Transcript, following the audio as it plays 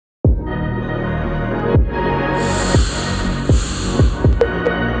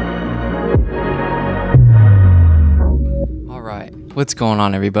What's going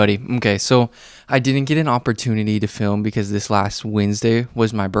on, everybody? Okay, so I didn't get an opportunity to film because this last Wednesday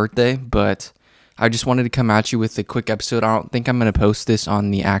was my birthday, but I just wanted to come at you with a quick episode. I don't think I'm going to post this on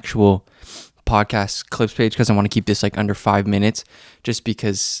the actual podcast clips page because I want to keep this like under 5 minutes just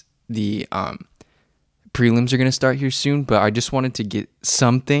because the prelims are going to start here soon, but I just wanted to get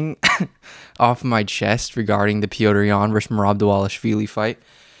something off my chest regarding the Petr versus Merab Dvalishvili fight.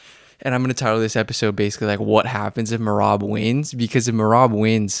 And I'm going to title this episode basically like what happens if Merab wins, because if Merab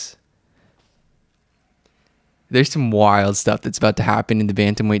wins, there's some wild stuff that's about to happen in the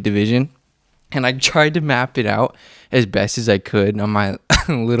bantamweight division. And I tried to map it out as best as I could on my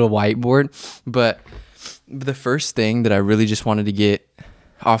little whiteboard. But the first thing that I really just wanted to get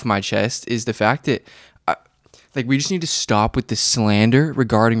off my chest is the fact that we just need to stop with the slander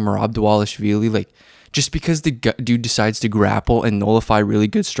regarding Merab Dvalishvili. Like, just because the dude decides to grapple and nullify really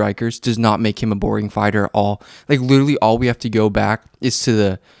good strikers does not make him a boring fighter at all. Like, literally all we have to go back is to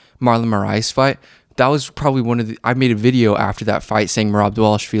the Marlon Moraes fight. That was probably I made a video after that fight saying Merab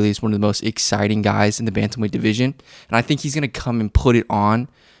Dvalishvili is one of the most exciting guys in the bantamweight division. And I think he's going to come and put it on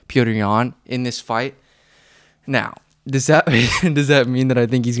Petr in this fight. Now, does that mean that I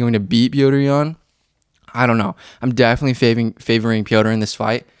think he's going to beat Petr? I don't know. I'm definitely favoring Petr in this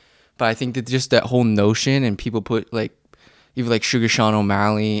fight. But I think that just that whole notion, and people put even like Sugar Sean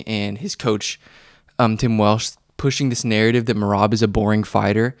O'Malley and his coach, Tim Welsh, pushing this narrative that Merab is a boring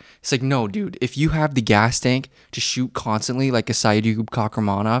fighter. It's like, no, dude, if you have the gas tank to shoot constantly like a Saidugub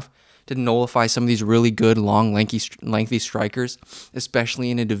Kakramanov, to nullify some of these really good, long, lengthy strikers, especially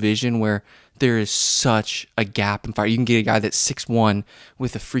in a division where there is such a gap in fight. You can get a guy that's 6'1"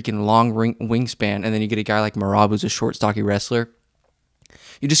 with a freaking long wingspan, and then you get a guy like Merab who's a short, stocky wrestler.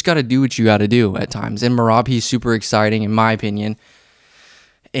 You just got to do what you got to do at times. And Merab, he's super exciting, in my opinion.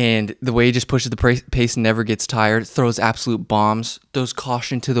 And the way he just pushes the pace, never gets tired, throws absolute bombs, throws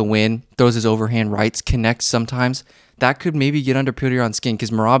caution to the wind, throws his overhand rights, connects sometimes. That could maybe get under Petr's skin because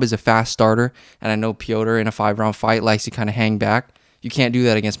Merab is a fast starter. And I know Petr in a 5-round fight likes to kind of hang back. You can't do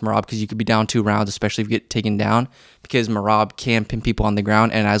that against Merab because you could be down 2 rounds, especially if you get taken down, because Merab can pin people on the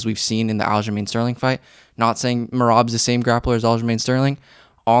ground. And as we've seen in the Aljamain Sterling fight, not saying Merab's the same grappler as Aljamain Sterling.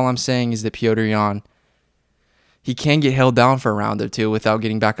 All I'm saying is that Petr, he can get held down for a round or two without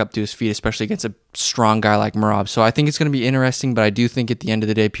getting back up to his feet, especially against a strong guy like Merab. So I think it's going to be interesting, but I do think at the end of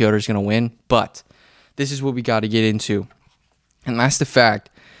the day, Petr is going to win. But this is what we got to get into. And that's the fact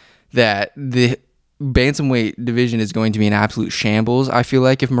that the bantamweight division is going to be an absolute shambles, I feel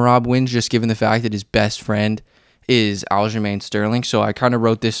like, if Merab wins, just given the fact that his best friend is Aljamain Sterling. So I kind of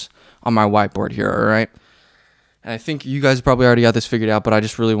wrote this on my whiteboard here, all right? And I think you guys probably already got this figured out, but I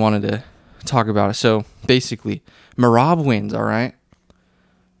just really wanted to talk about it. So basically, Merab wins, all right?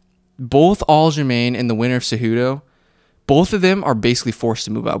 Both Aljamain and the winner of Cejudo, both of them are basically forced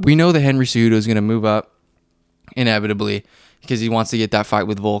to move up. We know that Henry Cejudo is going to move up inevitably because he wants to get that fight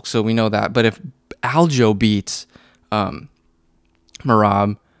with Volk, so we know that. But if Aljo beats if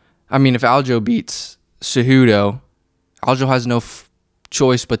Aljo beats Cejudo, Aljo has no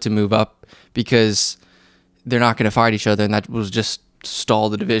choice but to move up because they're not going to fight each other, and that was just stall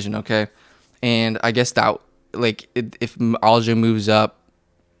the division, okay? And I guess that, if Aljo moves up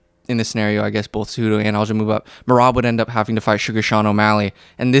in this scenario, I guess both Cejudo and Aljo move up, Merab would end up having to fight Sugar Sean O'Malley.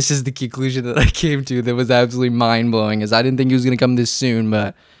 And this is the conclusion that I came to that was absolutely mind-blowing, as I didn't think he was going to come this soon,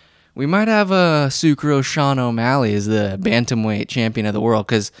 but we might have a Sucro Sean O'Malley as the bantamweight champion of the world,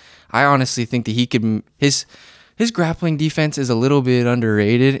 because I honestly think that he could... His grappling defense is a little bit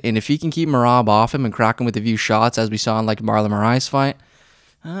underrated, and if he can keep Merab off him and crack him with a few shots, as we saw in Marlon Moraes fight,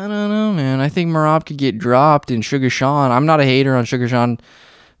 I don't know, man. I think Merab could get dropped in Sugar Sean. I'm not a hater on Sugar Sean.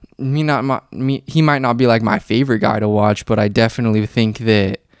 He might not be like my favorite guy to watch, but I definitely think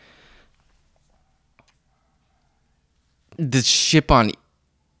that the ship on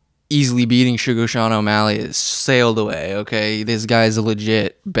easily beating Sugar Sean O'Malley is sailed away, okay? This guy is a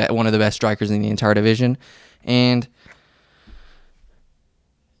legit one of the best strikers in the entire division. And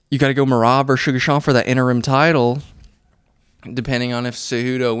you got to go Merab or Sugar Sean for that interim title, depending on if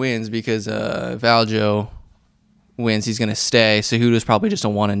Cejudo wins, because if Aljo wins, he's going to stay. Cejudo's probably just a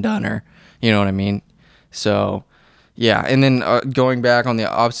one-and-doneer, you know what I mean? So, yeah. And then going back on the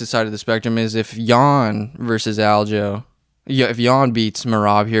opposite side of the spectrum is if Jan versus Aljo, if Jan beats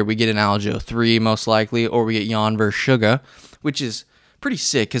Merab here, we get an Aljo 3 most likely, or we get Jan versus Sugar, which is pretty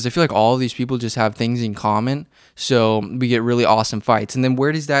sick because I feel like all of these people just have things in common, so we get really awesome fights. And then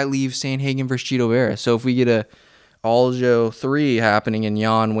where does that leave Sandhagen versus Chito Vera? So if we get a Aljo 3 happening and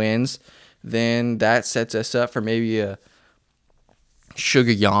Jan wins, then that sets us up for maybe a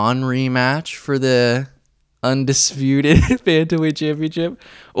Sugar Jan rematch for the undisputed bantamweight championship,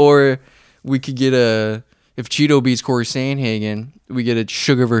 or we could get if Cheeto beats Corey Sandhagen, we get a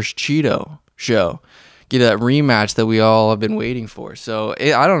Sugar versus Cheeto show. Get that rematch that we all have been waiting for. So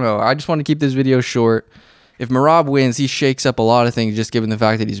I don't know. I just want to keep this video short. If Merab wins, he shakes up a lot of things just given the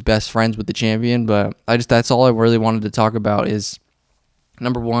fact that he's best friends with the champion. But that's all I really wanted to talk about is,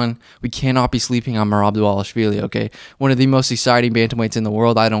 number one, we cannot be sleeping on Merab Dvalishvili, okay? One of the most exciting bantamweights in the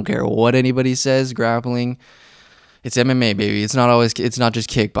world. I don't care what anybody says, grappling. It's MMA, baby. It's not just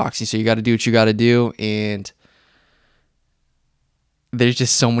kickboxing. So you got to do what you got to do. And there's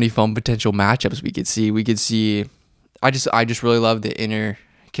just so many fun potential matchups we could see. I just really love the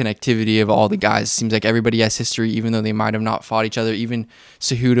interconnectivity of all the guys. It seems like everybody has history, even though they might have not fought each other. Even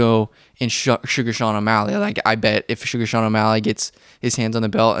Cejudo and Sugar Sean O'Malley. Like, I bet if Sugar Sean O'Malley gets his hands on the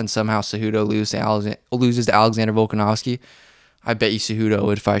belt and somehow Cejudo loses to Alexander Volkanovski, I bet you Cejudo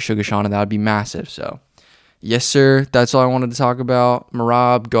would fight Sugar Sean, and that would be massive. So, yes, sir. That's all I wanted to talk about.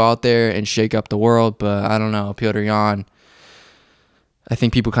 Merab, go out there and shake up the world. But I don't know, Petr Yan. I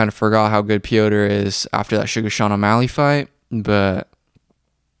think people kind of forgot how good Petr is after that Sugar Sean O'Malley fight, but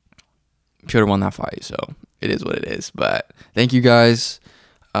Petr won that fight, so it is what it is. But thank you guys,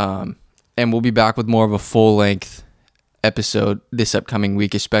 and we'll be back with more of a full-length episode this upcoming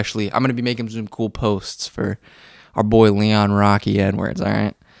week, especially. I'm going to be making some cool posts for our boy Leon Rocky Edwards, all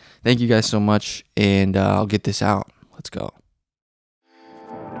right? Thank you guys so much, and I'll get this out. Let's go.